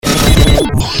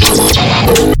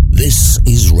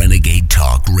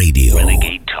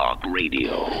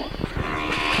Radio.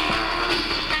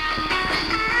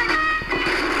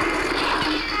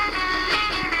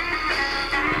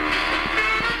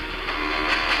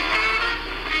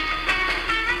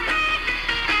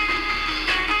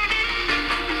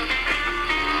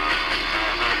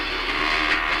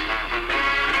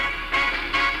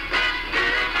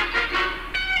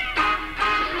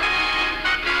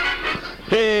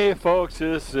 Hey folks,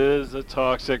 this is the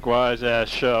Toxic Wise Ass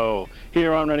Show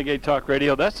here on Renegade Talk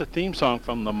Radio. That's a theme song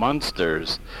from the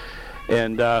Munsters.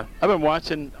 And I've been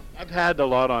watching, I've had a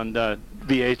lot on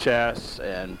VHS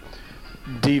and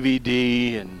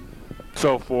DVD and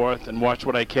so forth, and watch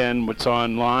what I can, what's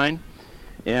online.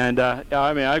 And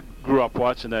I mean, I grew up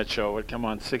watching that show. It came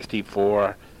on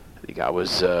 64. I think I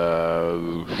was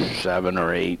 7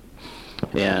 or 8.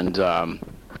 And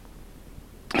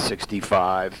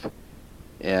 65.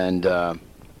 And,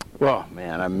 well,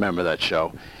 man, I remember that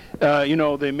show. You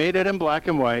know, they made it in black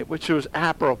and white, which was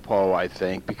apropos, I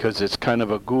think, because it's kind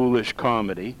of a ghoulish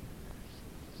comedy.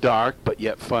 Dark, but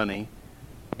yet funny.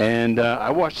 And I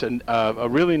watched a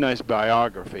really nice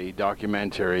biography,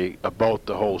 documentary about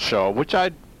the whole show, which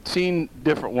I'd seen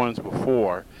different ones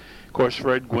before. Of course,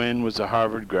 Fred Gwynne was a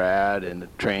Harvard grad and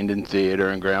trained in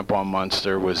theater, and Grandpa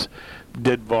Munster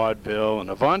did vaudeville, and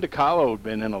Yvonne DiCarlo had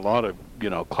been in a lot of, you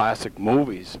know, classic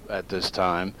movies at this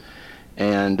time,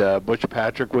 and Butch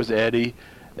Patrick was Eddie,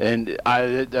 and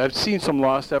I've seen some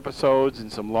lost episodes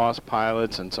and some lost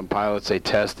pilots and some pilots they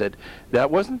tested. That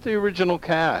wasn't the original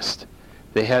cast.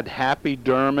 They had Happy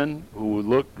Durman, who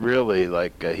looked really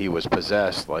like he was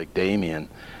possessed, like Damien,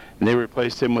 and they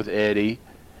replaced him with Eddie.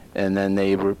 And then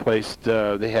they replaced,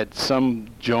 they had some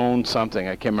Joan something,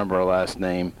 I can't remember her last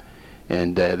name,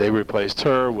 and they replaced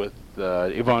her with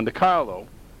Yvonne DiCarlo,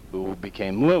 who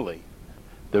became Lily.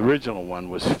 The original one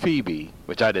was Phoebe,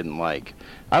 which I didn't like.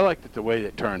 I liked it the way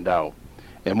it turned out.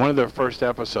 In one of their first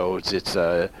episodes, it's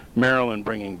Marilyn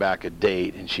bringing back a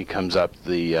date, and she comes up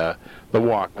the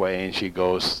walkway, and she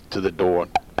goes to the door,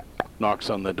 knocks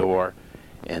on the door,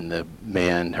 and the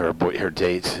man, her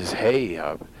date, says, "Hey,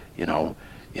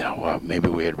 maybe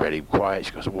we had better be quiet."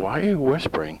 She goes, "Why are you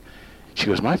whispering?" She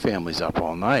goes, "My family's up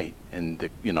all night." And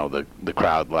the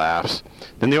crowd laughs.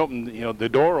 Then the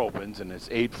door opens, and it's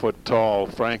 8-foot-tall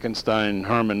Frankenstein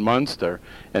Herman Munster,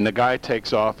 and the guy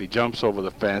takes off. He jumps over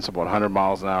the fence about 100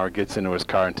 miles an hour, gets into his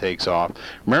car, and takes off.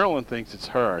 Marilyn thinks it's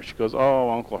her. She goes, "Oh,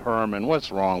 Uncle Herman,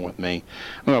 what's wrong with me?"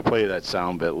 I'm going to play you that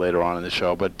sound bit later on in the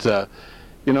show, but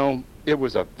it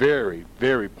was a very,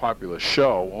 very popular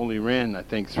show. Only ran, I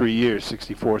think, 3 years,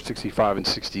 64, 65, and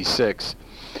 66.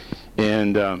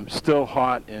 And still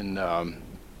hot in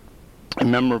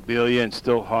memorabilia, and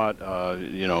still hot,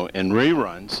 in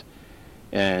reruns.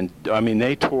 And, I mean,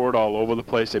 they toured all over the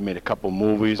place. They made a couple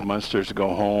movies, Munsters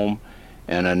Go Home,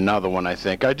 and another one, I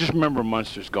think. I just remember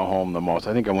Munsters Go Home the most.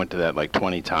 I think I went to that like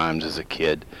 20 times as a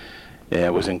kid. And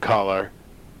it was in color.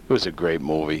 It was a great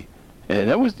movie. And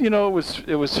it was,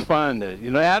 it was fun.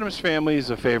 Addams Family is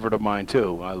a favorite of mine,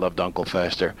 too. I loved Uncle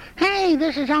Fester. "Hey,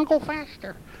 this is Uncle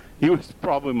Fester." He was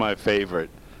probably my favorite,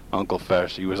 Uncle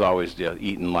Fester. He was always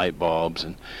eating light bulbs,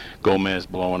 and Gomez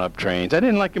blowing up trains. I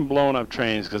didn't like him blowing up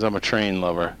trains because I'm a train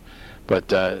lover,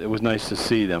 but it was nice to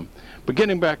see them. But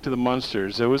getting back to the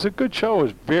Munsters, it was a good show. It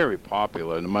was very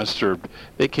popular. The Munsters,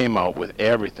 they came out with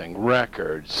everything: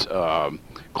 records,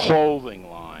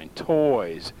 clothing line,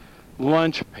 toys,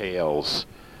 lunch pails,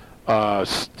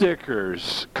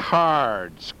 stickers,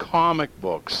 cards, comic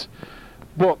books.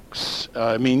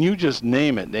 I mean, you just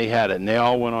name it, they had it. And they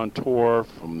all went on tour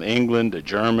from England to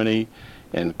Germany.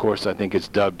 And, of course, I think it's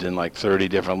dubbed in like 30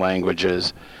 different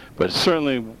languages. But it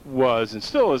certainly was and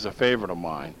still is a favorite of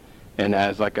mine. And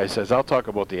like I said, I'll talk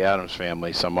about the Addams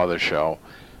Family some other show.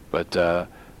 But the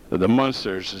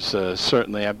Munsters is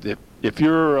certainly, if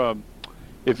you're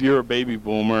a baby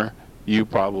boomer, you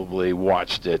probably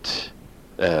watched it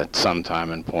at some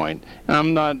time and point. And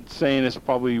I'm not saying it's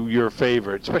probably your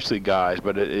favorite, especially guys,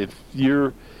 but if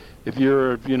you're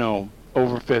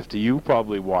over 50, you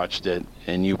probably watched it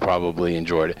and you probably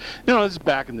enjoyed it. This is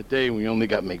back in the day when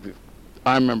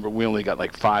I remember we only got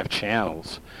like 5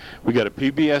 channels. We got a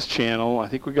PBS channel, I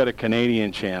think we got a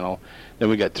Canadian channel, then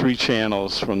we got 3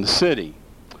 channels from the city: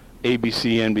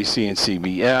 ABC, NBC, and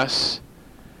CBS.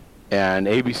 And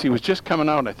ABC was just coming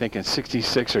out, I think, in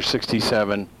 66 or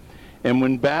 67. And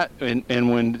when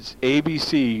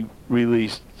ABC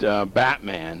released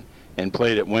Batman and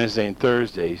played it Wednesday and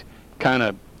Thursdays, kind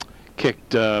of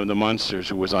kicked the Munsters,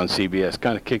 who was on CBS,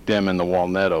 kind of kicked them in the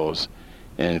walnuttos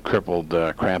and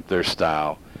cramped their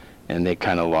style, and they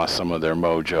kind of lost some of their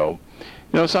mojo.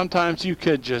 You know, sometimes you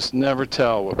could just never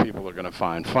tell what people are going to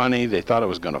find funny. They thought it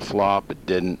was going to flop. It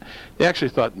didn't. They actually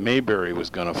thought Mayberry was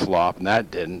going to flop, and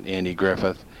that didn't. Andy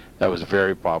Griffith. That was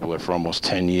very popular for almost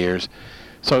 10 years.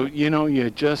 So, you know, you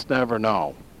just never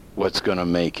know what's going to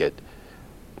make it.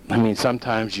 I mean,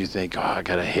 sometimes you think, oh, I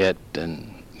got a hit,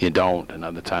 and you don't. And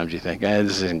other times you think,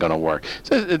 this isn't going to work.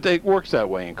 So it works that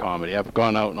way in comedy. I've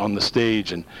gone out on the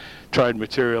stage and tried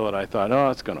material that I thought, oh,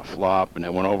 it's going to flop, and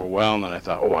it went over well, and then I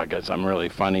thought, oh, I guess I'm really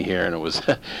funny here, and it was,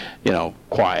 you know,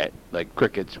 quiet, like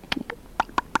crickets,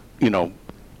 you know,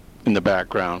 in the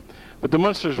background. But the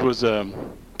Munsters was, you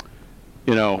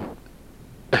know,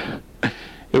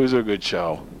 it was a good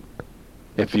show.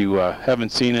 If you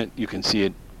haven't seen it, you can see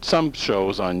it. Some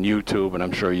shows on YouTube, and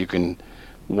I'm sure you can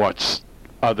watch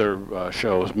other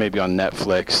shows, maybe on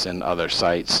Netflix and other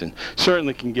sites, and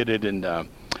certainly can get it in,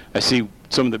 I see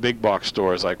some of the big box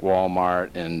stores like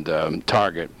Walmart and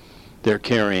Target, they're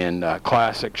carrying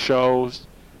classic shows,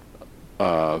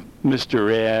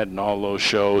 Mr. Ed and all those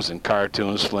shows and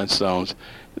cartoons, Flintstones,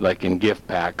 like in gift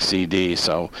pack CD.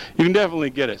 So you can definitely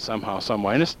get it somehow, some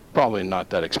way. And it's probably not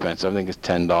that expensive. I think it's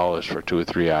 $10 for 2 or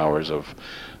 3 hours of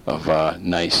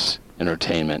nice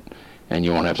entertainment. And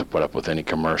you won't have to put up with any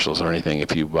commercials or anything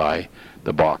if you buy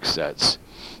the box sets.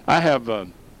 I have a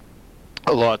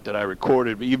lot that I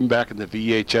recorded, even back in the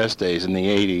VHS days in the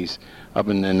 80s, up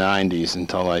in the 90s,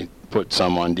 until I put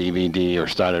some on DVD or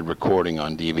started recording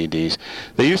on DVDs.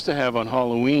 They used to have on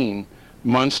Halloween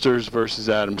Munsters versus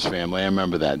Addams Family. I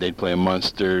remember that. They'd play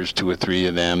Munsters, 2 or 3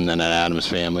 of them, then an Addams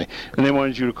Family, and they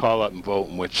wanted you to call up and vote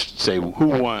in which, say, who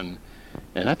won.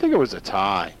 And I think it was a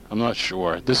tie. I'm not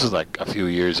sure. This is like a few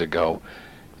years ago,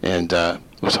 and it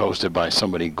was hosted by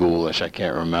somebody ghoulish. I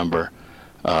can't remember.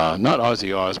 Not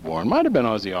Ozzy Osbourne. Might have been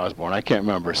Ozzy Osbourne. I can't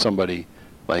remember. Somebody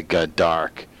like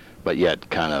dark, but yet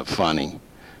kind of funny.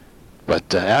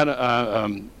 But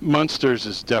Munsters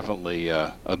is definitely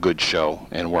a good show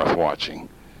and worth watching.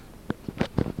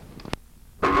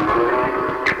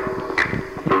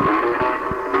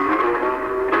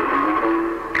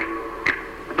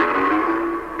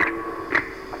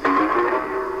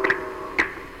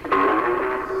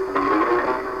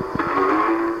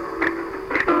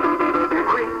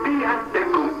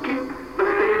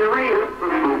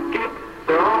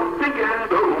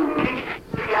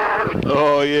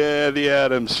 Oh yeah, the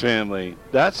Addams Family.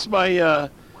 That's my.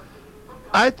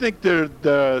 I think they're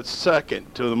the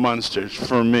second to the Munsters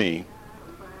for me.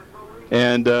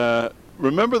 And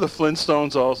remember, the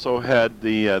Flintstones also had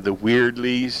the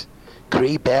Weirdleys.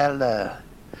 Creepella.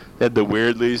 They had the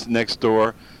Weirdleys next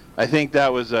door. I think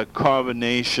that was a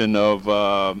combination of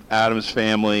Addams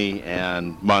Family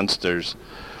and Munsters.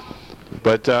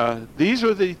 But these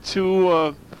were the two.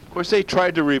 Of course, they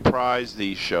tried to reprise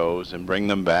these shows and bring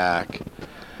them back,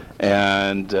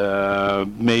 and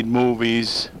made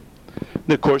movies.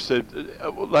 And of course,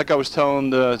 like I was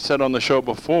said on the show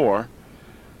before,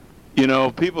 you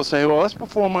know, people say, well, that's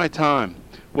before my time.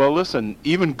 Well, listen,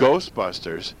 even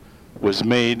Ghostbusters was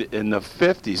made in the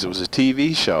 50s. It was a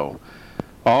TV show.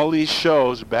 All these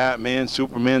shows, Batman,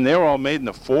 Superman, they were all made in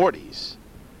the 40s.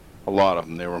 A lot of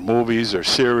them. They were movies or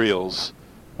serials.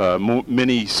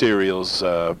 Mini serials,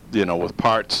 you know, with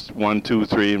parts 1, 2,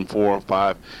 3, and 4, and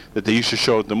 5 that they used to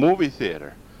show at the movie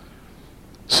theater.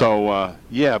 So,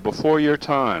 yeah, before your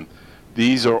time.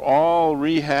 These are all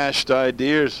rehashed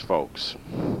ideas, folks.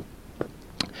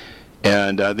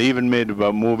 And they even made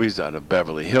about movies out of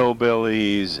Beverly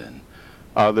Hillbillies and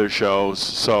other shows.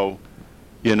 So,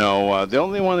 you know, the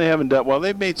only one they haven't done, well,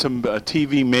 they've made some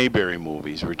TV Mayberry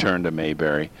movies, Return to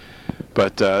Mayberry.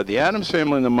 But the Addams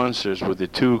Family and the Munsters were the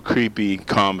two creepy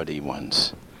comedy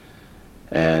ones.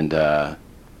 And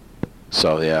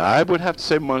so, yeah, I would have to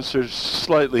say Munsters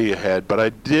slightly ahead, but I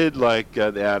did like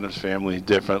the Addams Family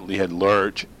differently. You had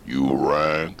Lurch, you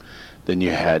rang. Then you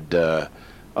had,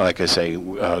 like I say,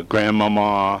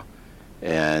 Grandmama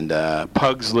and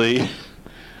Pugsley.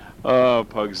 Oh,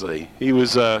 Pugsley. He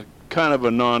was kind of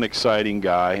a non-exciting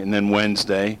guy. And then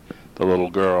Wednesday, the little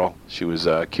girl. She was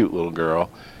a cute little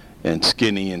girl. And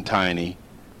skinny and tiny,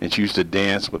 and she used to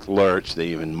dance with Lurch. They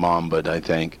even mamba'd, I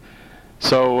think.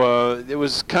 So it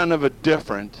was kind of a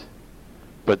different,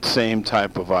 but same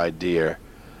type of idea.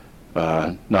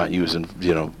 Not using,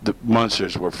 you know, the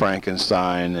monsters were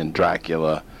Frankenstein and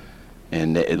Dracula,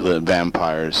 and the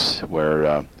vampires,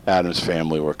 where Addams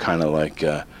Family were kind of like,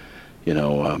 you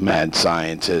know, mad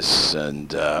scientists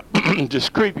and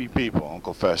just creepy people.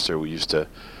 Uncle Fester, we used to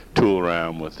tool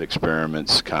around with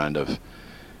experiments, kind of.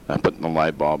 Putting the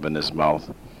light bulb in his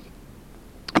mouth.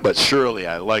 But surely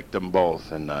I liked them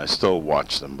both, and I still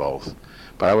watch them both.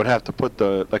 But I would have to put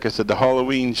like I said, the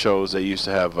Halloween shows. They used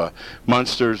to have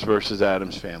Munsters versus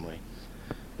Addams Family,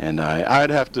 and I'd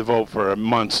have to vote for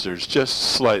Munsters,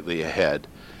 just slightly ahead,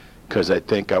 because I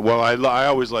think I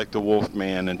always liked the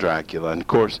Wolfman and Dracula, and of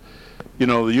course, you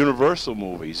know, the Universal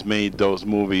movies made those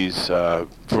movies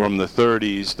from the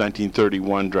 30s.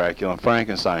 1931, Dracula and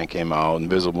Frankenstein came out.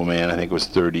 Invisible Man, I think it was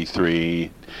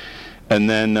 33, and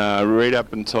then right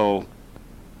up until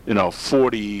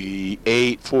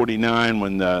 48, 49,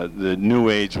 when the new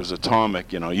age was atomic,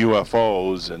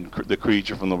 UFOs and the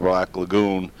creature from the Black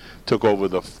Lagoon took over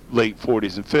the late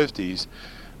 40s and 50s,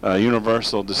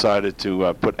 Universal decided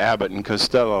to put Abbott and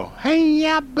Costello, hey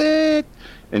Abbott,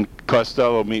 and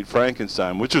Costello meet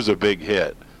Frankenstein, which was a big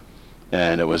hit.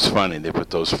 And it was funny. They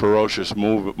put those ferocious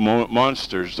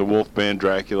monsters, the Wolfman,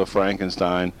 Dracula,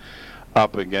 Frankenstein,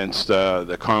 up against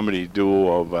the comedy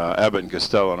duo of Abbott and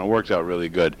Costello, and it worked out really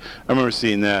good. I remember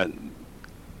seeing that,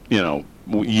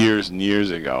 years and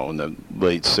years ago in the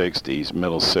late 60s,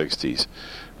 middle 60s.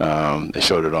 They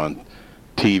showed it on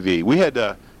TV. We had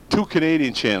 2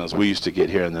 Canadian channels we used to get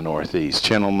here in the Northeast.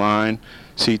 Channel 9,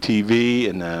 CTV,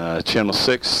 and Channel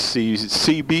 6,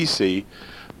 CBC,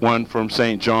 one from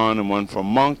St. John and one from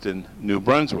Moncton, New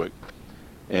Brunswick.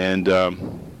 And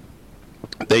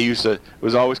it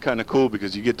was always kind of cool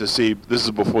because you get to see, this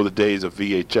is before the days of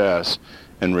VHS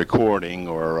and recording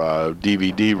or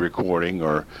DVD recording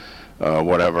or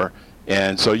whatever.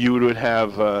 And so you would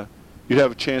have, you'd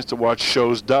have a chance to watch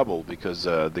shows double because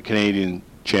the Canadian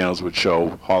channels would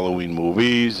show Halloween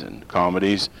movies and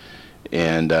comedies,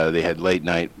 and they had late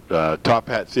night Top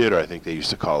Hat Theater, I think they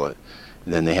used to call it.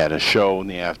 And then they had a show in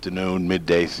the afternoon,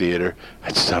 midday theater.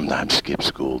 I'd sometimes skip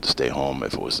school to stay home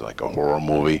if it was like a horror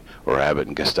movie or Abbott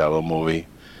and Costello movie,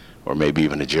 or maybe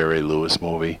even a Jerry Lewis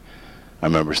movie. I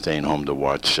remember staying home to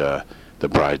watch The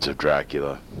Brides of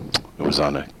Dracula. It was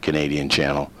on a Canadian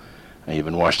channel. I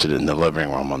even watched it in the living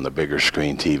room on the bigger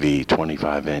screen TV,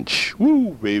 25-inch.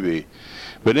 Woo, baby.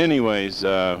 But anyways,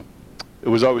 it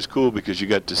was always cool because you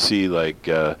got to see like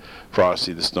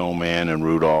Frosty the Snowman and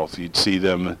Rudolph. You'd see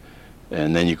them,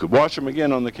 and then you could watch them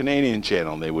again on the Canadian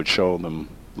channel. They would show them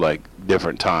like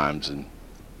different times, and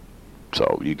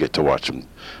so you get to watch them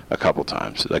a couple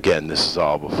times. Again, this is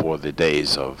all before the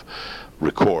days of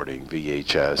recording,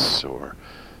 VHS, or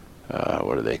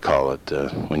what do they call it,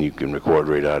 when you can record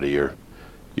right out of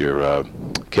your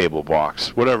cable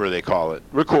box, whatever they call it,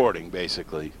 recording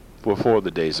basically, before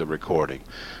the days of recording.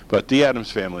 But the Addams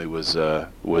Family was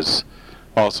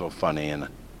also funny, and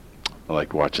I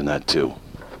liked watching that too.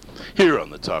 Here on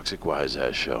the Toxic Wise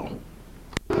Ass Show.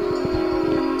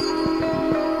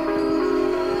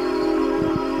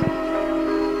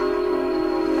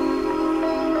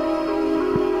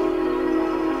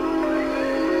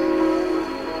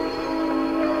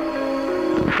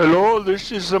 Hello,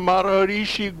 this is the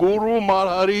Maharishi, Guru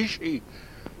Maharishi,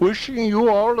 wishing you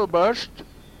all the best.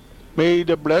 May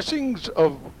the blessings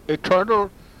of eternal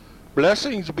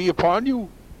blessings be upon you.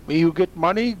 May you get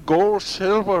money, gold,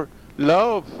 silver,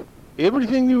 love,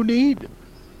 everything you need.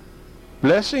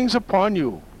 Blessings upon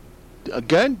you.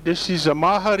 Again, this is a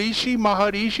Maharishi,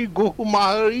 Maharishi, Guru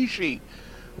Maharishi.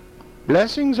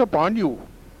 Blessings upon you.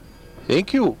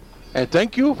 Thank you. And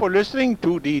thank you for listening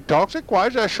to the Toxic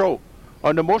Wise Ass Show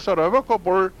on the most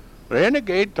irrevocable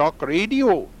Renegade Talk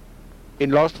Radio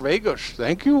in Las Vegas.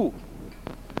 Thank you.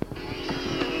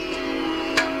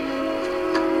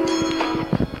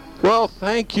 Well,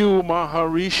 thank you,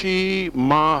 Maharishi,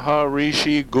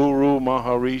 Guru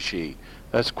Maharishi.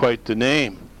 That's quite the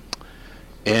name.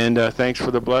 And thanks for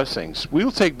the blessings.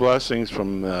 We'll take blessings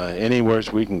from anywhere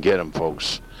we can get them,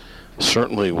 folks.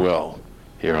 Certainly will,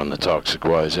 here on the Toxic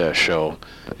Wise Ass Show.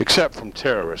 Except from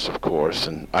terrorists, of course,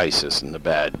 and ISIS and the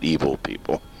bad, evil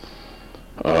people.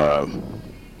 But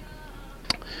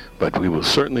we will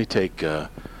certainly take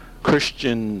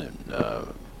Christian,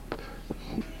 and,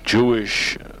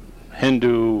 Jewish,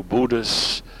 Hindu,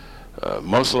 Buddhist,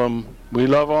 Muslim. We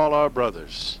love all our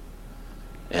brothers.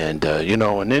 And,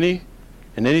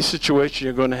 in any situation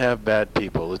you're going to have bad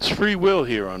people. It's free will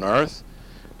here on earth.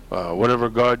 Whatever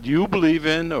God you believe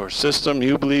in or system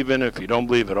you believe in, if you don't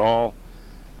believe at all,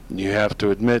 you have to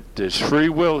admit there's free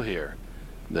will here.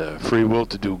 The free will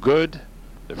to do good,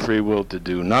 the free will to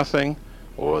do nothing,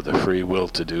 or the free will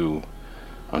to do,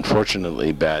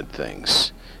 unfortunately, bad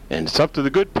things. And it's up to the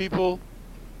good people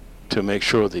to make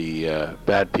sure the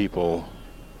bad people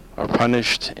are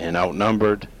punished and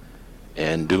outnumbered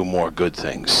and do more good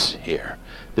things here.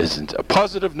 This is a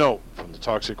positive note from the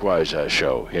Toxic Wise Ass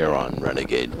Show here on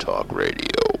Renegade Talk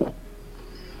Radio.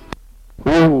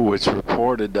 Oh, it's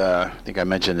reported, I think I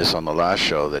mentioned this on the last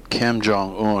show, that Kim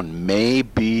Jong-un may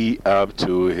be up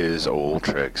to his old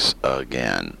tricks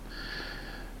again.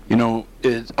 You know,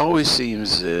 it always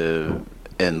seems in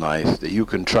life that you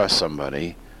can trust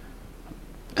somebody,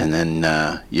 and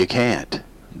then you can't.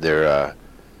 They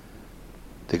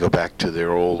go back to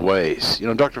their old ways. You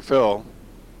know, Dr. Phil,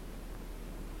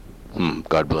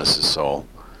 God bless his soul,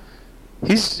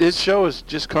 his show is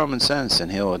just common sense,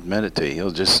 and he'll admit it to you.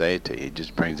 He'll just say it to you. He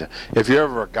just brings it. If you're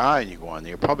ever a guy and you go on there,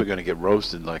 you're probably going to get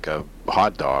roasted like a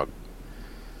hot dog,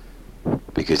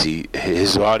 because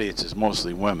his audience is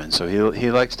mostly women, so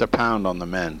he likes to pound on the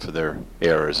men for their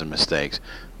errors and mistakes.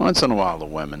 Once in a while, the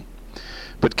women.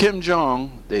 But Kim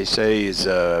Jong, they say, is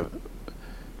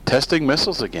testing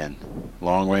missiles again,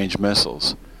 long-range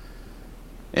missiles.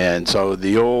 And so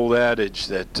the old adage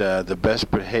that the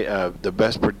best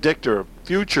predictor of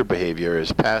future behavior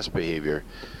is past behavior,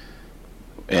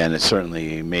 and it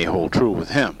certainly may hold true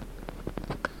with him.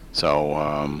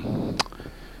 So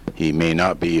he may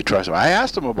not be trustable. I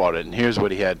asked him about it, and here's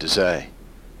what he had to say.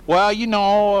 Well, you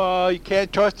know, you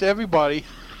can't trust everybody.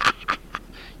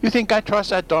 You think I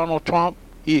trust that Donald Trump?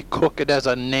 He's crooked as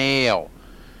a nail.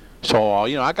 So,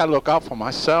 you know, I got to look out for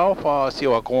myself, see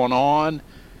what's going on.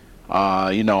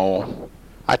 You know,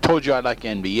 I told you I like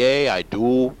NBA. I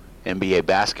do NBA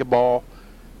basketball.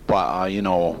 But, you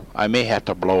know, I may have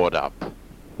to blow it up.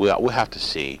 We'll have to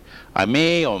see. I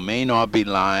may or may not be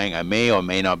lying. I may or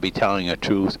may not be telling the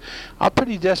truth. I'm a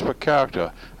pretty desperate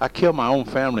character. I kill my own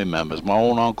family members, my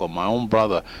own uncle, my own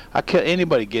brother. I kill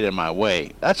anybody get in my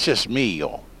way. That's just me,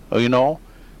 you know.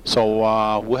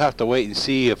 So we'll have to wait and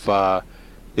see if...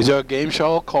 is there a game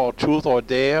show called Truth or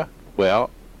Dare? Well,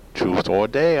 Truth or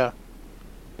Dare.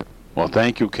 Well,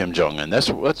 thank you, Kim Jong-un.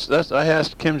 I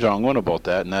asked Kim Jong-un about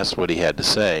that, and that's what he had to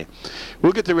say.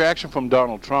 We'll get the reaction from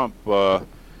Donald Trump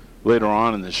later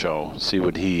on in the show, see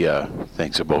what he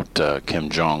thinks about Kim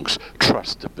Jong's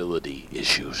trustability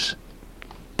issues.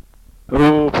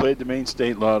 Oh, played the Maine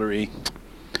State Lottery.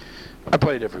 I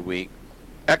play it every week.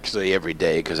 Actually, every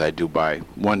day, because I do buy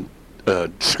one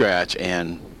scratch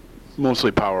and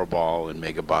mostly Powerball and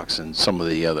Megabucks and some of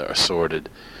the other assorted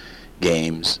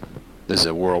games. There's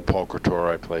a World Poker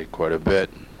Tour I play quite a bit.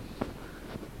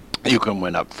 You can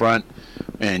win up front,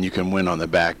 and you can win on the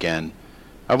back end.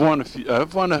 I've won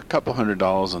a couple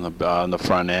 $100 on the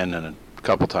front end, and a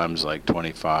couple times like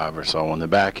 25 or so on the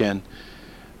back end.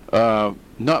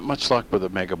 Not much luck with the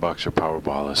Megabucks or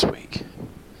Powerball this week.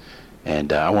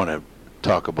 And I want to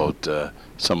talk about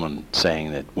someone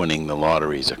saying that winning the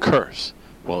lottery is a curse.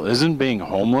 Well, isn't being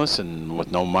homeless and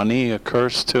with no money a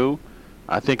curse too?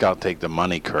 I think I'll take the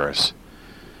money curse.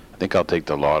 I think I'll take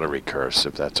the lottery curse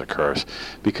if that's a curse.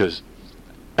 Because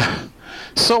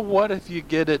so what if you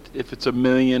get it, if it's $1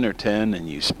 million or 10 and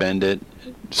you spend it,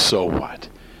 so what?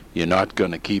 You're not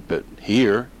going to keep it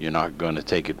here. You're not going to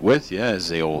take it with you, as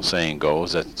the old saying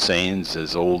goes. That saying's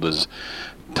as old as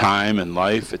time and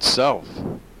life itself.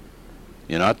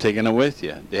 You're not taking it with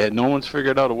you. No one's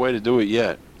figured out a way to do it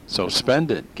yet. So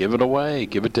spend it. Give it away.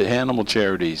 Give it to animal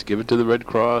charities. Give it to the Red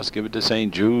Cross. Give it to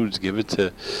St. Jude's. Give it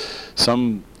to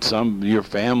some your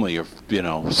family, or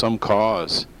some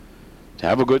cause.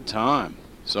 Have a good time.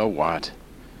 So what?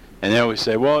 And they always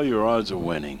say, well, your odds of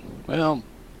winning. Well,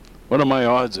 what are my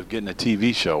odds of getting a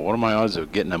TV show? What are my odds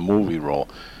of getting a movie role?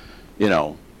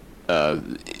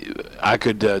 I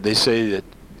could. They say that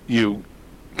you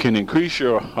can increase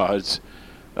your odds.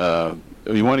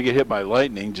 If you want to get hit by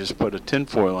lightning, just put a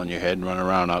tinfoil on your head and run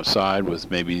around outside with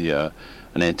maybe an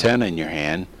antenna in your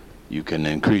hand. You can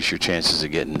increase your chances of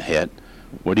getting hit.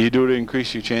 What do you do to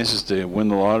increase your chances to win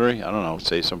the lottery? I don't know.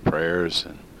 Say some prayers,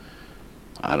 and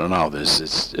I don't know.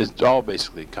 It all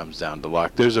basically comes down to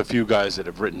luck. There's a few guys that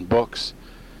have written books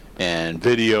and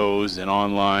videos and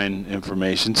online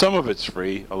information. Some of it's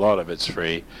free. A lot of it's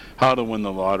free. How to win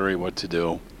the lottery, what to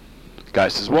do. Guy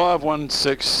says, well, I've won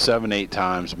 6, 7, 8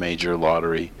 times major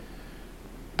lottery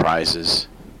prizes.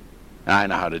 I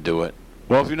know how to do it.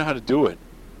 Well, if you know how to do it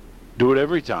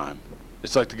every time.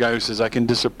 It's like the guy who says, I can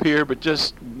disappear, but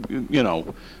just,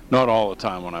 not all the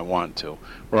time when I want to.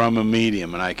 Or I'm a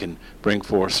medium and I can bring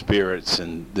forth spirits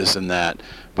and this and that,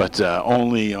 but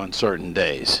only on certain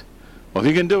days. Well, if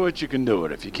you can do it, you can do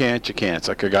it. If you can't, you can't. It's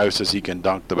like a guy who says he can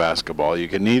dunk the basketball. You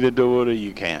can either do it or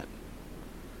you can't.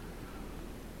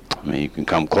 I mean, you can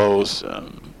come close.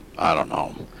 I don't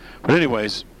know. But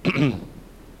anyways, I'm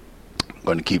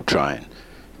going to keep trying.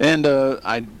 And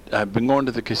I've been going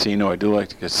to the casino. I do like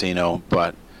the casino,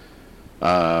 but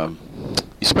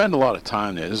you spend a lot of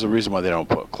time there. There's a reason why they don't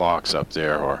put clocks up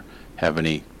there or have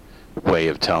any way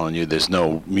of telling you. There's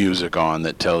no music on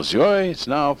that tells you, hey, it's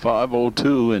now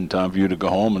 5:02 and time for you to go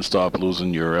home and stop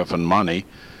losing your effing money.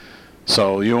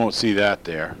 So you won't see that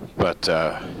there. But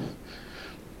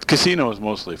casino is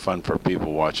mostly fun for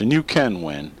people watching. You can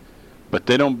win, but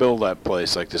they don't build that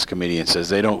place like this comedian says.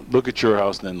 They don't look at your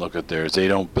house and then look at theirs. They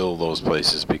don't build those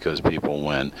places because people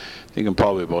win. I think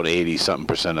probably about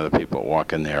 80-something% of the people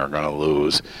walking there are going to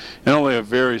lose. And only a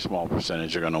very small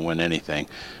percentage are going to win anything.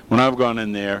 When I've gone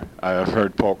in there, I've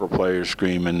heard poker players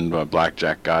screaming,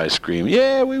 blackjack guys screaming,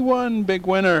 yeah, we won, big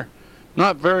winner.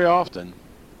 Not very often.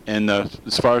 And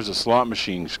as far as the slot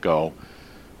machines go,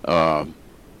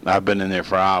 I've been in there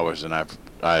for hours, and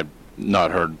I've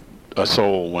not heard a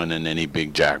soul winning any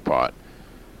big jackpot.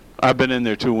 I've been in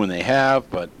there too when they have,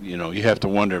 but you have to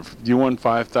wonder if you won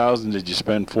 5,000, did you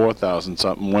spend 4,000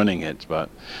 something winning it? But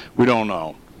we don't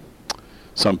know.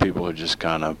 Some people are just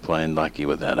kind of playing lucky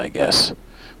with that, I guess.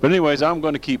 But anyways, I'm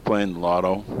going to keep playing the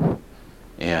lotto,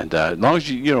 and as long as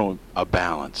a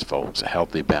balance, folks, a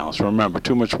healthy balance. Remember,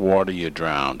 too much water, you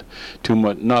drowned. Too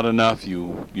much, not enough,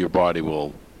 your body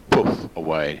will poof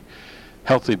away.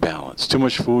 Healthy balance. Too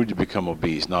much food, you become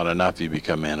obese. Not enough, you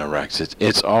become anorexic.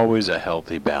 It's always a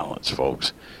healthy balance,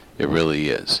 folks. It really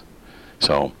is.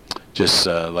 So, just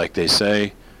like they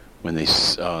say when they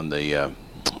on the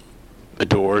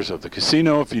doors of the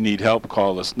casino, if you need help,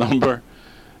 call this number.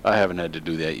 I haven't had to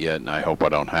do that yet, and I hope I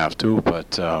don't have to.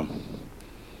 But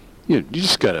you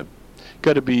just gotta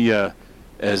be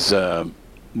as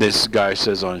this guy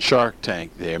says on Shark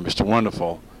Tank. There, Mr.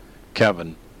 Wonderful,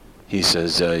 Kevin. He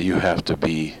says you have to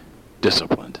be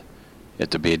disciplined. You have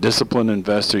to be a disciplined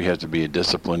investor. You have to be a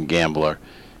disciplined gambler,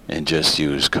 and just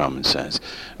use common sense.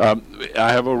 I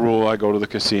have a rule. I go to the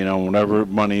casino. Whenever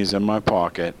money's in my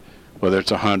pocket, whether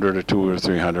it's 100 or 200 or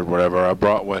 300, whatever I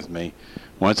brought with me,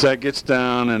 once that gets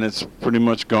down and it's pretty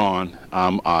much gone,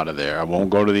 I'm out of there. I won't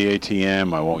go to the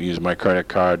ATM. I won't use my credit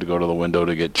card to go to the window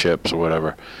to get chips or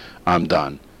whatever. I'm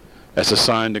done. That's a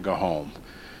sign to go home.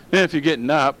 And if you're getting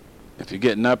up,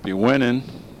 you're winning.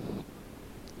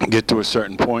 Get to a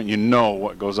certain point,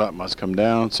 what goes up must come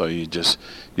down. So you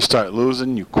start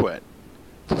losing, you quit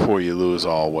before you lose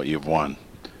all what you've won.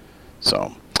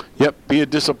 So, be a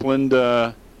disciplined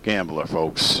gambler,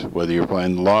 folks. Whether you're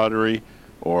playing the lottery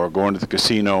or going to the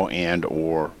casino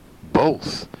or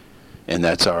both. And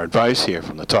that's our advice here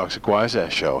from the Toxic Wise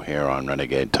Ass Show here on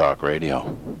Renegade Talk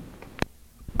Radio.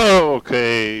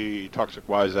 Okay, Toxic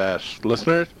Wise Ass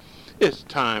listeners. It's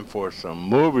time for some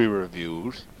movie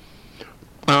reviews.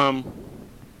 Now,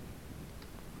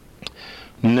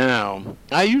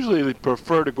 I usually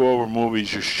prefer to go over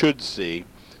movies you should see,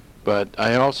 but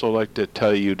I also like to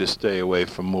tell you to stay away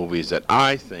from movies that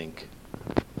I think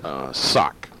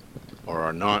suck or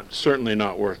are certainly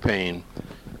not worth paying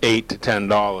 $8 to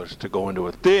 $10 to go into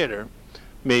a theater,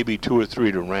 maybe $2 or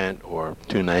 $3 to rent, or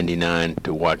 $2.99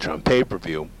 to watch on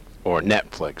pay-per-view or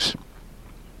Netflix.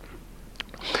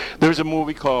 There's a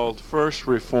movie called First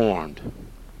Reformed,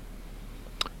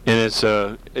 and it's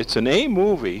an A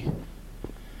movie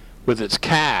with its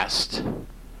cast,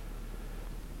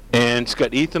 and it's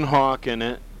got Ethan Hawke in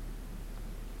it.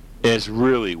 It's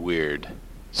really weird.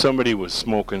 Somebody was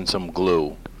smoking some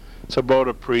glue. It's about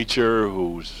a preacher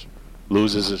who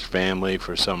loses his family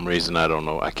for some reason. I don't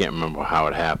know. I can't remember how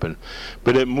it happened,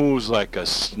 but it moves like a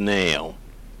snail,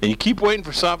 and you keep waiting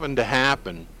for something to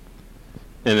happen.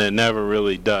 And it never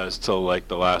really does till like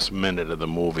the last minute of the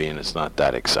movie, and it's not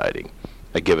that exciting.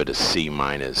 I give it a C-.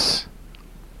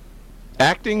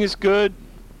 Acting is good.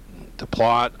 The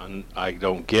plot, I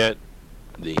don't get.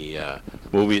 The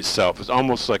movie itself is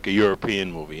almost like a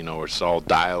European movie, where it's all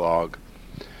dialogue.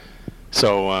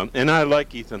 So, and I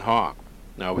like Ethan Hawke.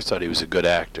 I always thought he was a good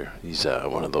actor. He's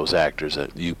one of those actors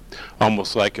that you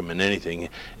almost like him in anything.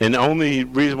 And the only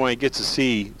reason why he gets a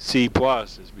C+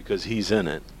 is because he's in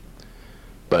it.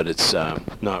 But it's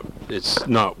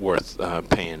not worth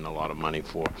paying a lot of money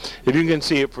for. If you can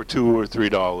see it for $2 or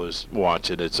 $3,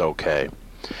 watch it. It's okay.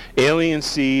 Alien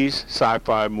Seas,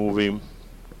 sci-fi movie.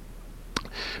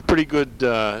 Pretty good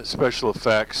special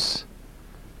effects,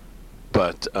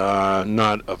 but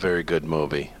not a very good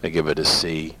movie. I give it a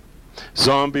C.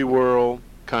 Zombie World,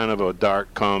 kind of a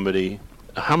dark comedy.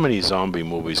 How many zombie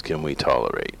movies can we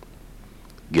tolerate?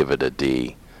 Give it a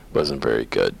D. Wasn't very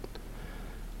good.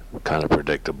 Kind of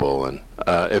predictable, and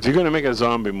if you're going to make a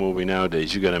zombie movie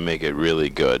nowadays, you got to make it really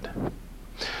good.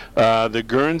 The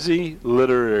Guernsey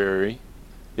Literary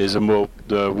is about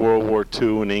the World War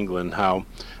II in England, how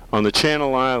on the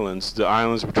Channel Islands, the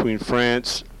islands between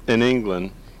France and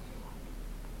England,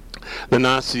 the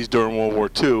Nazis during World War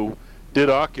II did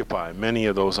occupy many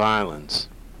of those islands,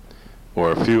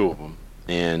 or a few of them.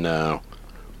 and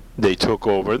they took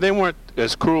over. They weren't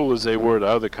as cruel as they were to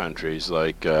other countries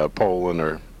like Poland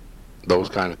or those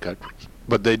kind of countries,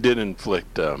 but they did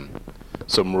inflict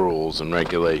some rules and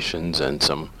regulations and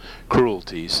some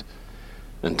cruelties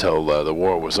until the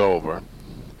war was over.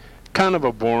 Kind of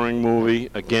a boring movie.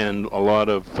 Again, a lot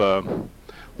of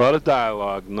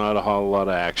dialogue, not a whole lot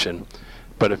of action.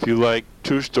 But if you like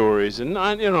true stories, and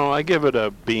I give it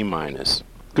a B-.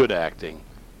 Good acting,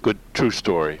 good true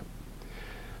story.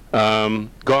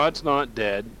 God's Not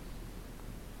Dead.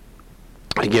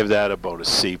 I give that about a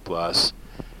C+.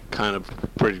 Kind of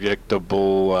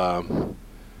predictable. I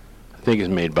think it's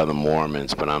made by the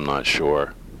Mormons, but I'm not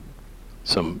sure.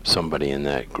 Somebody in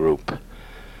that group.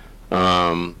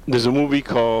 There's a movie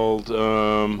called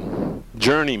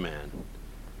Journeyman,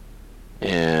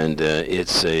 and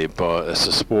it's a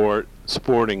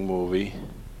sporting movie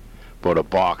about a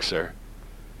boxer,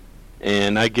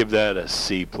 and I give that a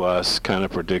C+. Kind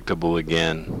of predictable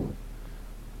again,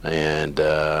 and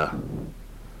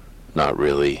not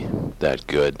really that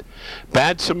good.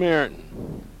 Bad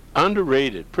Samaritan,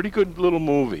 underrated, pretty good little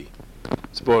movie.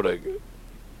 It's about a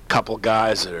couple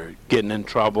guys that are getting in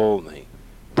trouble, and they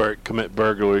commit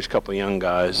burglaries, couple of young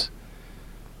guys,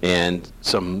 and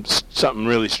something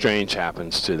really strange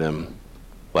happens to them,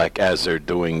 like as they're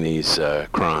doing these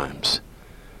crimes.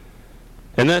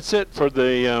 And that's it for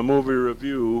the movie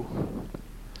review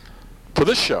for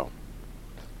this show.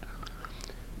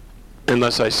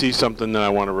 Unless I see something that I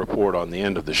want to report on the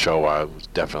end of the show, I was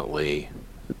definitely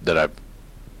that I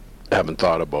haven't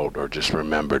thought about or just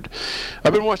remembered.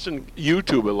 I've been watching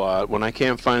YouTube a lot when I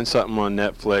can't find something on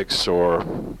Netflix or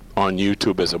on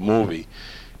YouTube as a movie.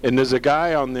 And there's a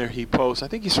guy on there, he posts, I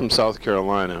think he's from South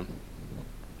Carolina.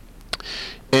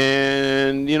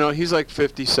 And, he's like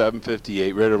 57,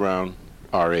 58, right around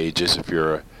our ages if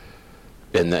you're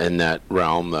in that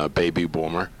realm, the baby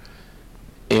boomer.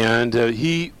 And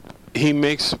he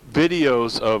makes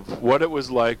videos of what it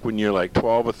was like when you're like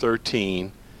 12 or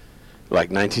 13, like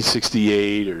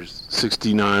 1968 or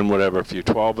 69, whatever, if you're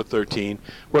 12 or 13,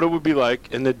 what it would be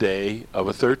like in the day of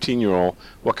a 13-year-old,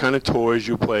 what kind of toys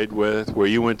you played with, where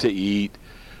you went to eat,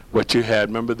 what you had.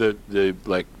 Remember the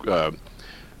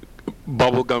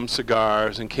bubblegum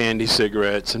cigars and candy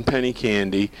cigarettes and penny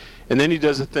candy. And then he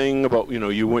does a thing about,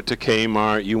 you went to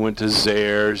Kmart, you went to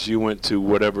Zayre's, you went to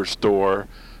whatever store,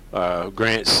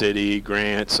 Grant City,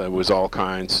 Grant's, it was all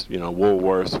kinds,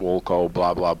 Woolworths, Woolco,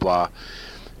 blah, blah, blah.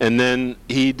 And then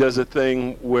he does a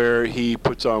thing where he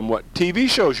puts on what TV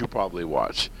shows you probably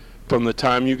watch from the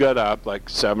time you got up, like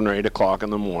 7 or 8 o'clock in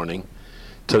the morning,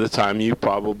 to the time you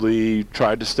probably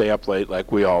tried to stay up late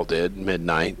like we all did,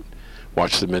 midnight,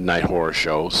 watch the midnight horror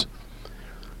shows.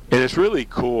 And it's really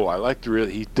cool.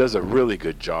 He does a really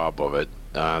good job of it,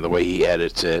 the way he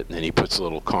edits it, and then he puts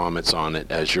little comments on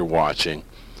it as you're watching.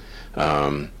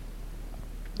 You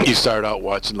start out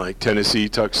watching like Tennessee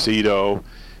Tuxedo,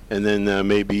 and then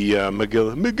maybe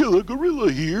Magilla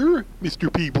Gorilla here,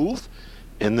 Mr. Peoples.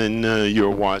 And then you're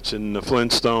watching the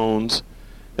Flintstones.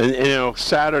 And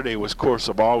Saturday was, of course,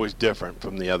 always different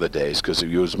from the other days because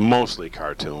it was mostly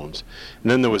cartoons.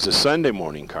 And then there was the Sunday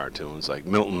morning cartoons like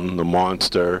Milton, the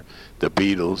Monster, the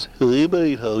Beatles. Hey,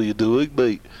 mate, how you doing,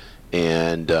 mate?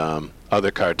 And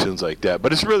other cartoons like that.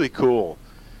 But it's really cool.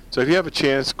 So if you have a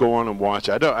chance, go on and watch.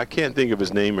 I can't think of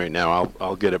his name right now.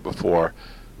 I'll get it before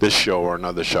this show or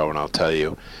another show, and I'll tell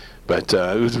you. But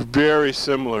it was very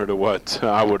similar to what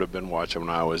I would have been watching when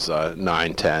I was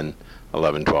 9, 10,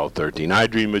 11, 12, 13. I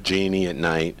Dream of Jeannie at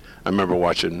night. I remember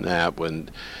watching that when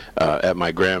at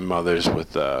my grandmother's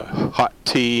with hot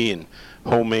tea and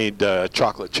homemade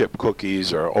chocolate chip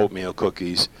cookies or oatmeal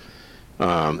cookies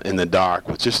in the dark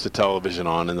with just the television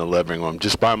on in the living room,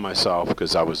 just by myself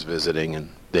because I was visiting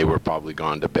and they were probably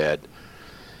gone to bed.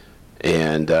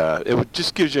 And it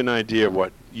just gives you an idea of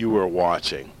what you were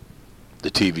watching. The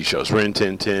TV shows, Rin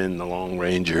Tin Tin, The Lone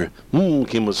Ranger,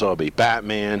 Kemosabe,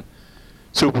 Batman,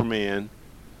 Superman.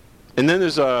 And then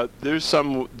there's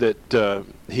some that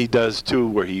he does too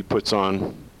where he puts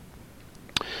on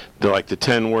the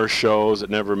 10 worst shows that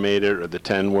never made it or the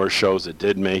 10 worst shows that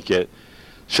did make it.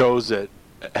 Shows that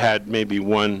had maybe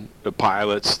missing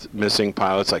pilots,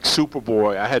 like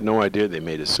Superboy. I had no idea they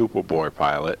made a Superboy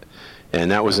pilot.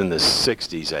 And that was in the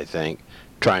 60s, I think,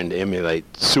 trying to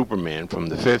emulate Superman from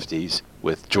the 50s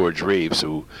with George Reeves,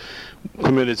 who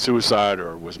committed suicide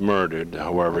or was murdered,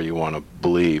 however you want to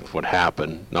believe what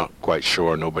happened. Not quite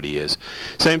sure, nobody is.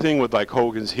 Same thing with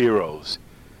Hogan's Heroes.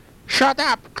 Shut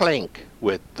up, Clink,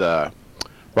 with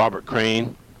Robert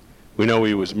Crane. We know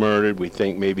he was murdered. We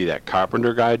think maybe that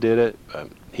Carpenter guy did it.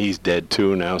 He's dead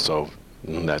too now, so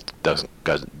That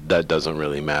doesn't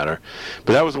really matter.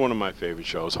 But that was one of my favorite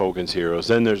shows, Hogan's Heroes.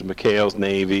 Then there's McHale's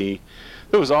Navy.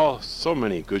 There was so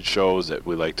many good shows that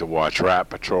we like to watch. Rat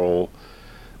Patrol,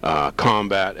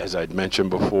 Combat, as I'd mentioned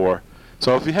before.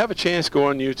 So if you have a chance, go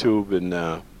on YouTube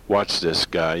and watch this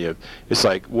guy. It's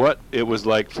like what it was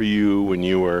like for you when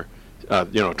you were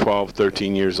 12,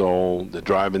 13 years old, the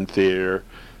drive-in theater,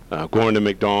 going to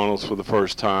McDonald's for the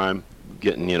first time,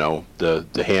 getting,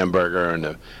 the hamburger and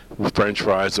the French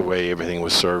fries, the way everything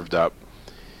was served up,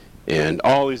 and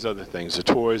all these other things, the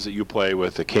toys that you play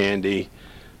with, the candy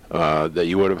that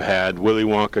you would have had, Willy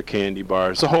Wonka candy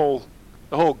bars, the whole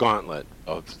gauntlet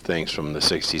of things from the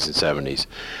 60s and 70s,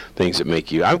 things that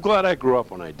make you... I'm glad I grew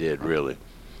up when I did, really,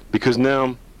 because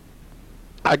now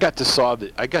I got to saw,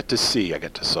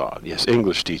 yes,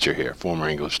 English teacher here, former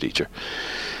English teacher.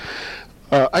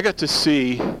 I got to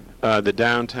see the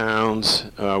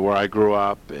downtowns where I grew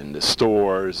up, and the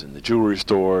stores, and the jewelry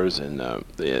stores, and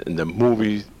the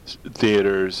movie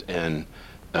theaters, and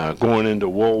going into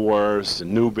Woolworths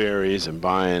and Newberry's and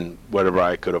buying whatever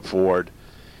I could afford,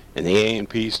 and the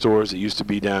A&P stores that used to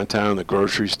be downtown, the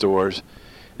grocery stores.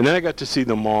 And then I got to see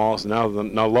the malls. Now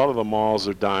a lot of the malls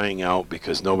are dying out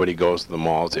because nobody goes to the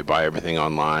malls. They buy everything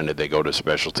online, or they go to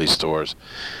specialty stores.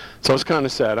 So it's kind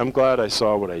of sad. I'm glad I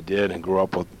saw what I did and grew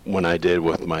up when I did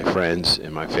with my friends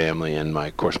and my family, and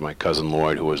of course my cousin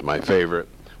Lloyd, who was my favorite.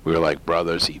 We were like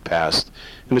brothers. He passed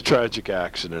in a tragic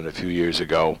accident a few years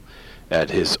ago at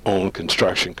his own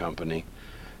construction company.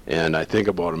 And I think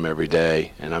about him every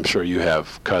day, and I'm sure you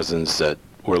have cousins that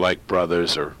were like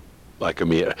brothers or like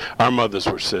me. Our mothers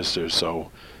were sisters,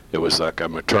 so it was like a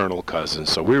maternal cousin.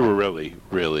 So we were really,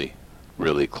 really,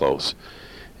 really close.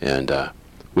 And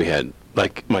we had,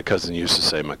 like my cousin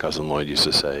Lloyd used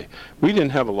to say, we didn't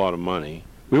have a lot of money.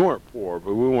 We weren't poor,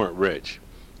 but we weren't rich.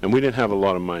 And we didn't have a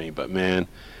lot of money, but man,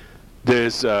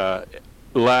 there's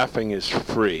laughing is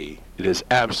free. It is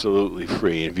absolutely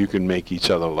free. If you can make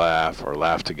each other laugh or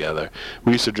laugh together.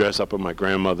 We used to dress up at my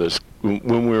grandmother's,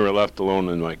 when we were left alone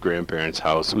in my grandparents'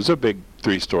 house. It was a big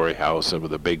 3-story house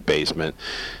with a big basement.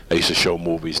 I used to show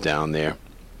movies down there.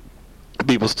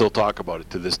 People still talk about it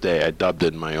to this day. I dubbed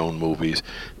it in my own movies.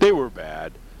 They were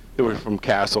bad. They were from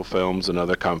Castle Films and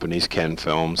other companies, Ken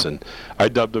Films, and I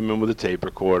dubbed them in with a tape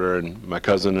recorder, and my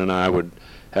cousin and I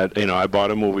I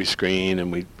bought a movie screen,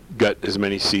 and we got as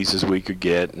many seats as we could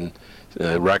get, and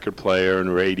a record player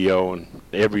and radio and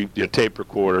every tape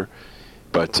recorder.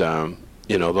 But the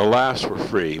laughs were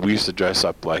free. We used to dress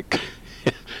up like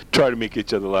try to make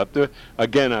each other laugh.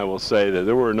 Again, I will say that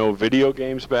there were no video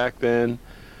games back then.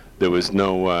 There was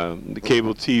no the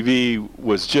cable TV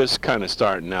was just kind of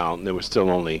starting out, and there were still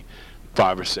only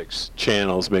 5 or 6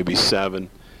 channels, maybe 7,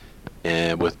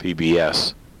 and with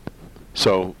PBS.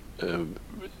 So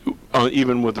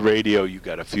even with radio, you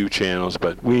got a few channels,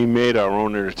 but we made our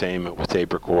own entertainment with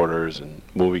tape recorders and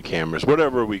movie cameras,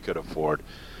 whatever we could afford.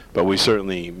 But we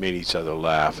certainly made each other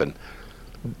laugh, and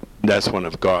that's one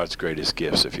of God's greatest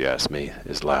gifts, if you ask me,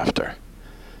 is laughter.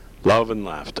 Love and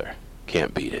laughter.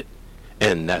 Can't beat it.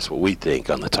 And that's what we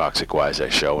think on the Toxic Wise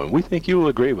Ass Show, and we think you will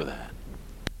agree with that.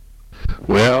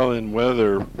 Well, in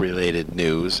weather-related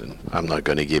news, and I'm not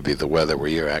going to give you the weather where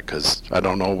you're at because I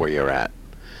don't know where you're at.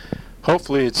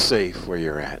 Hopefully it's safe where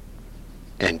you're at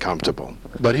and comfortable.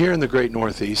 But here in the great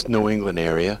Northeast, New England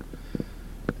area,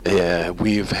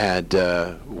 we've had,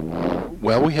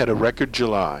 we had a record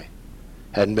July.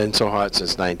 Hadn't been so hot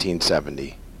since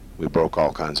 1970. We broke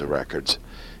all kinds of records.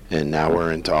 And now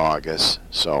we're into August,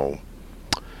 so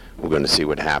we're going to see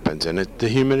what happens. And the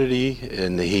humidity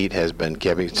and the heat has been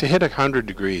it's hit 100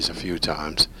 degrees a few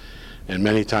times. And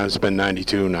many times it's been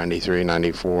 92, 93,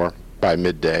 94 by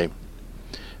midday.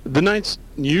 The nights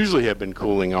usually have been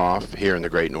cooling off here in the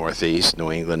great Northeast,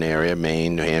 New England area,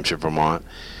 Maine, New Hampshire, Vermont.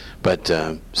 But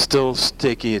still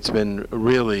sticky. It's been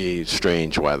really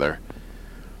strange weather.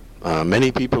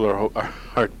 Many people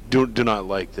do not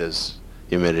like this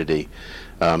humidity.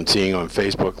 Seeing on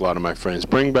Facebook a lot of my friends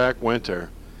bring back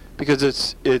winter, because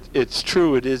it's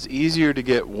true. It is easier to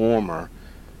get warmer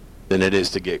than it is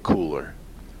to get cooler.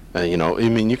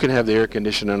 You can have the air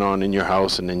conditioning on in your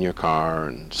house and in your car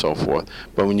and so forth,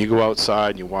 but when you go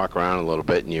outside and you walk around a little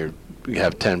bit and you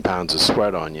have 10 pounds of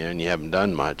sweat on you and you haven't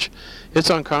done much, it's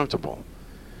uncomfortable.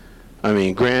 I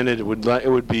mean, granted, it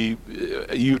would be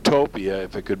utopia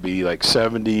if it could be like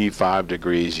 75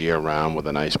 degrees year-round with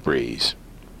a nice breeze.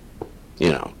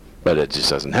 But it just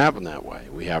doesn't happen that way.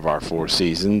 We have our 4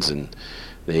 seasons, and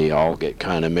they all get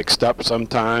kind of mixed up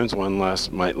sometimes. One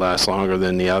might last longer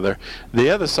than the other. The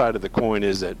other side of the coin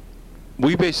is that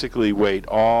we basically wait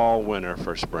all winter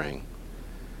for spring.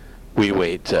 we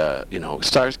wait,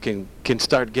 stars can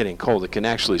start getting cold. It can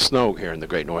actually snow here in the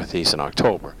Great Northeast in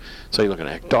October. So you're looking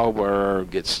at October,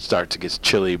 starts to get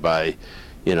chilly by,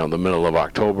 the middle of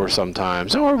October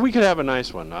sometimes. Or we could have a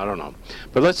nice one, I don't know.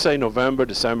 But let's say November,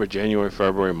 December, January,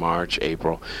 February, March,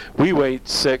 April. We wait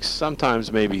 6,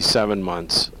 sometimes maybe 7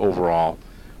 months overall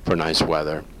for nice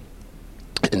weather.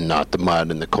 And not the mud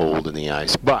and the cold and the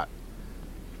ice. But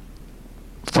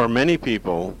for many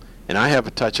people, and I have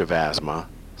a touch of asthma,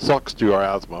 sucks through our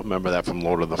asthma. Remember that from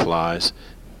Lord of the Flies,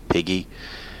 Piggy.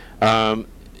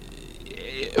 For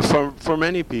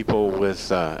many people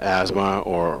with asthma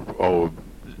or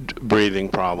breathing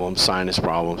problems, sinus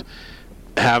problems,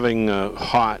 having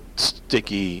hot,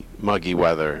 sticky, muggy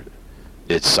weather,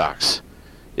 it sucks.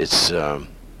 It's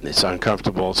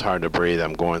uncomfortable. It's hard to breathe.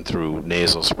 I'm going through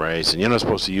nasal sprays, and you're not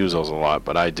supposed to use those a lot,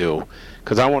 but I do,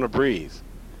 because I want to breathe.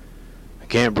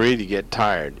 Can't breathe, you get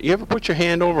tired. You ever put your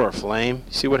hand over a flame?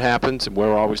 See what happens?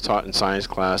 We're always taught in science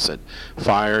class that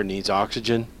fire needs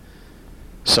oxygen.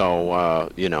 So,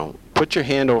 put your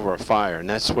hand over a fire, and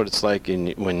that's what it's like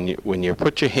when you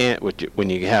put your hand, when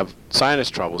you have sinus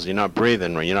troubles, you're not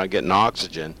breathing, or you're not getting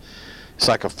oxygen. It's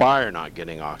like a fire not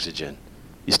getting oxygen.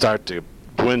 You start to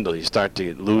dwindle, you start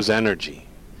to lose energy,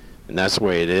 and that's the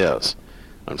way it is.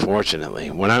 Unfortunately,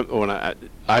 when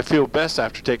I feel best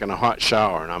after taking a hot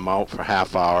shower and I'm out for a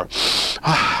half hour,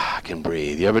 I can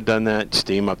breathe. You ever done that?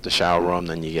 Steam up the shower room,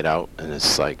 then you get out, and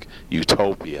it's like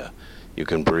utopia. You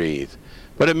can breathe.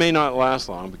 But it may not last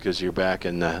long because you're back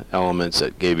in the elements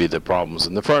that gave you the problems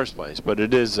in the first place. But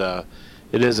it is a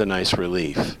nice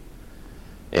relief.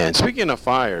 And speaking of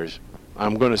fires,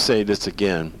 I'm going to say this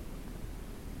again.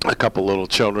 A couple little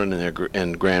children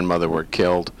and grandmother were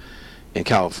killed in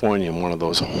California in one of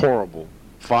those horrible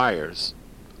fires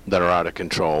that are out of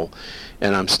control.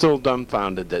 And I'm still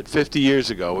dumbfounded that 50 years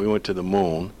ago we went to the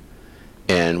moon,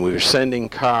 and we were sending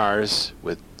cars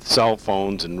with cell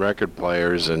phones and record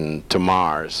players and to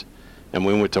Mars. And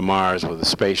we went to Mars with a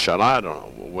space shuttle. I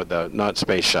don't know, with not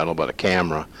space shuttle, but a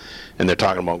camera. And they're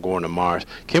talking about going to Mars.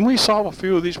 Can we solve a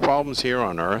few of these problems here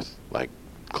on Earth, like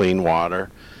clean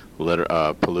water,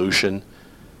 pollution,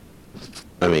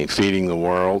 feeding the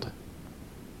world,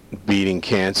 beating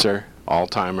cancer,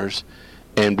 Alzheimer's,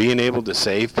 and being able to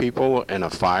save people in a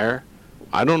fire?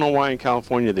 I don't know why in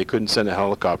California they couldn't send a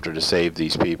helicopter to save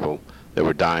these people that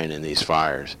were dying in these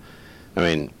fires.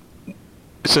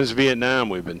 Since Vietnam,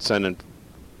 we've been sending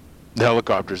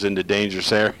helicopters into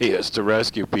dangerous areas to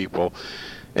rescue people,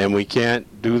 and we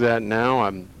can't do that now.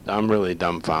 I'm really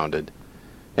dumbfounded.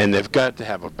 And they've got to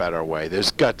have a better way.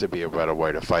 There's got to be a better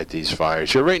way to fight these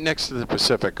fires. You're right next to the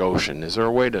Pacific Ocean. Is there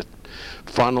a way to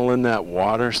funnel in that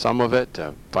water, some of it,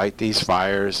 to fight these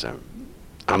fires?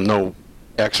 I'm no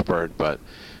expert, but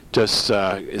just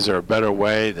is there a better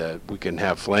way that we can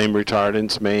have flame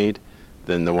retardants made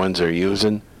than the ones they're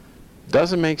using?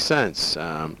 Doesn't make sense.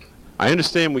 I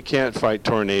understand we can't fight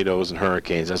tornadoes and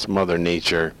hurricanes. That's Mother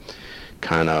Nature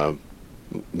kind of,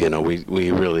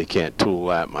 we really can't tool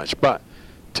that much. But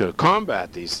to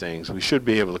combat these things, we should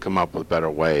be able to come up with better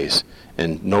ways,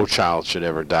 and no child should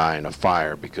ever die in a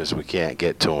fire because we can't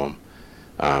get to them.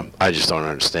 I just don't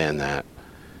understand that.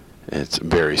 It's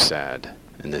very sad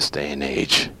in this day and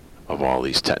age of all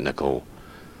these technical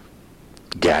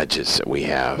gadgets that we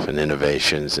have and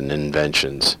innovations and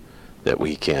inventions that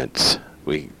we can't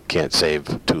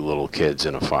save 2 little kids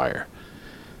in a fire.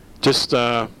 Just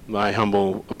my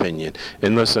humble opinion.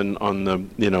 And listen, on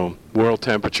the world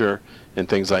temperature and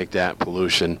things like that,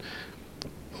 pollution,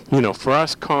 for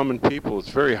us common people, it's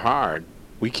very hard.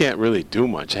 We can't really do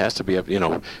much. It has to be up,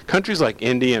 countries like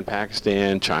India and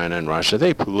Pakistan, China and Russia,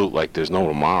 they pollute like there's no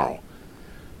tomorrow.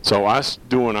 So us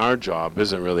doing our job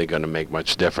isn't really going to make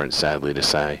much difference, sadly to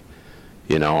say.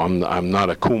 I'm not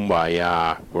a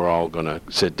kumbaya. We're all going to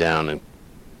sit down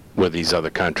with these other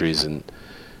countries and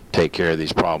take care of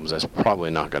these problems. That's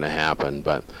probably not going to happen,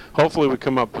 but hopefully we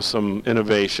come up with some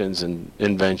innovations and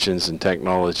inventions and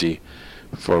technology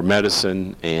for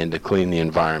medicine and to clean the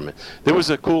environment. There was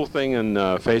a cool thing on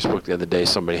Facebook the other day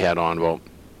somebody had on. Well,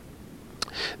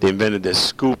 they invented this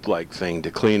scoop-like thing to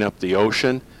clean up the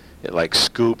ocean. It like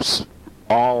scoops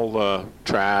all the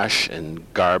trash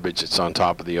and garbage that's on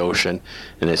top of the ocean,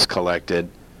 and it's collected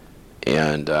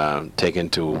and taken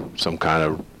to some kind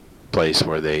of place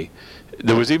where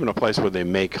there was even a place where they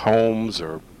make homes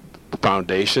or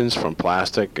foundations from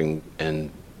plastic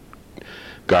and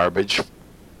garbage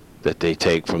that they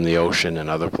take from the ocean and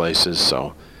other places.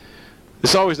 So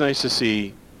it's always nice to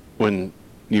see when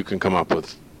you can come up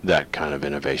with that kind of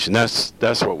innovation. That's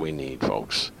what we need,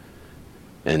 folks.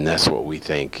 And that's what we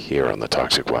think here on the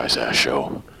Toxic Wise Ass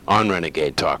Show on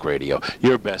Renegade Talk Radio,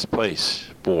 your best place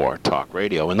for talk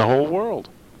radio in the whole world.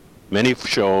 Many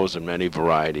shows and many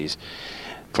varieties,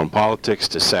 from politics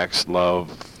to sex,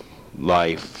 love,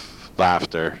 life,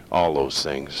 laughter, all those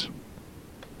things.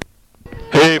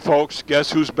 Hey folks,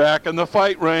 guess who's back in the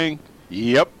fight ring?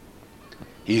 Yep.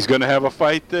 He's going to have a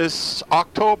fight this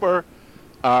October.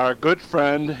 Our good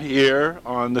friend here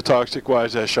on the Toxic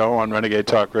Wise Ass Show on Renegade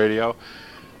Talk Radio,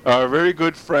 our very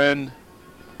good friend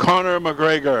Conor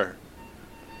McGregor.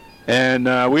 And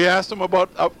we asked him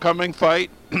about the upcoming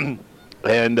fight, and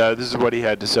this is what he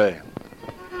had to say.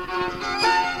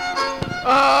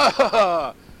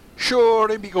 Sure,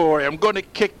 Gory, I'm going to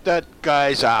kick that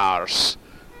guy's arse.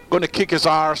 Going to kick his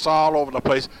arse all over the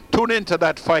place. Tune into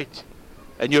that fight,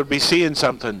 and you'll be seeing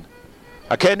something.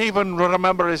 I can't even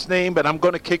remember his name, but I'm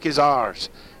going to kick his arse.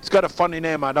 He's got a funny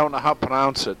name. I don't know how to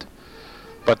pronounce it.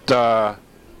 But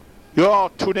you all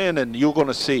tune in, and you're going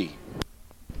to see.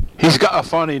 He's got a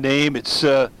funny name. It's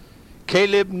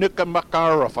Caleb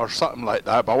Nukamakarov or something like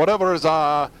that. But whatever his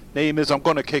name is, I'm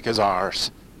going to kick his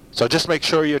arse. So just make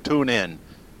sure you tune in.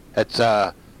 It's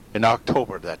in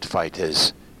October that fight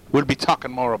is. We'll be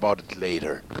talking more about it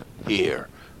later here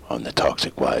on the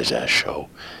Toxic Wise Ass Show.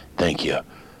 Thank you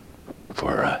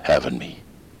for having me.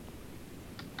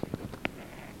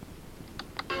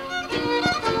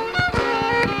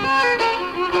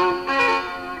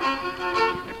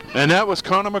 And that was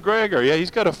Conor McGregor. Yeah,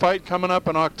 he's got a fight coming up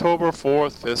on October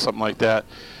 4th, 5th, something like that.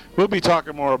 We'll be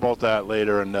talking more about that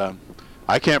later, and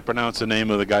I can't pronounce the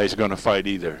name of the guy he's going to fight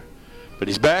either. But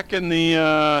he's back in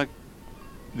the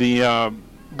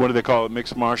what do they call it,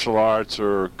 mixed martial arts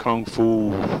or kung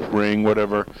fu ring,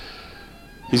 whatever.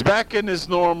 He's back in his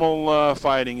normal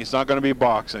fighting. He's not going to be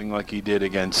boxing like he did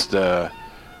against that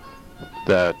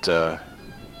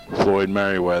Floyd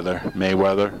Mayweather,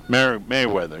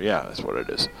 yeah, that's what it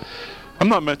is. I'm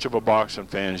not much of a boxing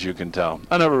fan, as you can tell.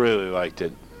 I never really liked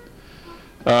it.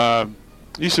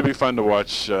 Used to be fun to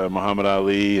watch Muhammad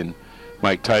Ali and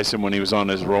Mike Tyson when he was on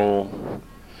his roll.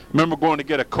 Remember going to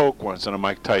get a Coke once in a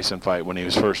Mike Tyson fight when he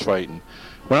was first fighting.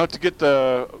 Went out to get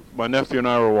my nephew and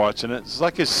I were watching it. It's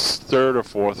like his third or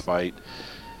fourth fight.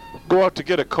 Go out to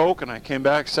get a Coke, and I came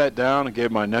back, sat down, and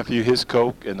gave my nephew his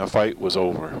Coke, and the fight was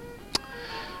over.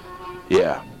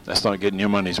 Yeah, that's not getting your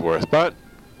money's worth, but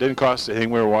didn't cost a thing.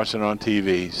 We were watching it on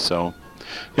TV. So,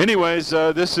 anyways,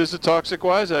 this is the Toxic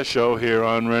Wise Ass Show here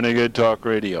on Renegade Talk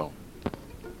Radio.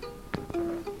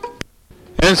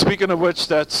 And speaking of which,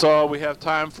 that's all we have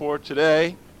time for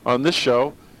today on this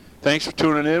show. Thanks for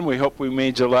tuning in. We hope we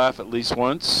made you laugh at least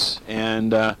once,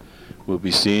 and we'll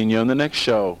be seeing you on the next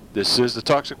show. This is the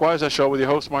Toxic Wise Ass Show with your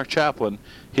host, Mark Chaplin,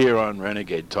 here on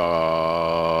Renegade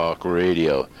Talk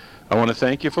Radio. I want to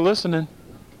thank you for listening.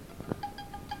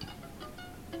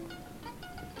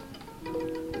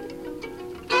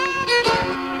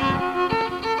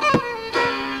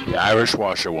 The Irish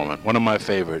Washerwoman, one of my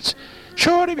favorites.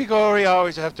 Shorty be gory,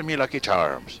 always after me Lucky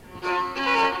Charms.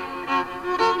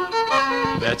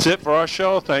 That's it for our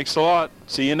show. Thanks a lot.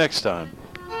 See you next time.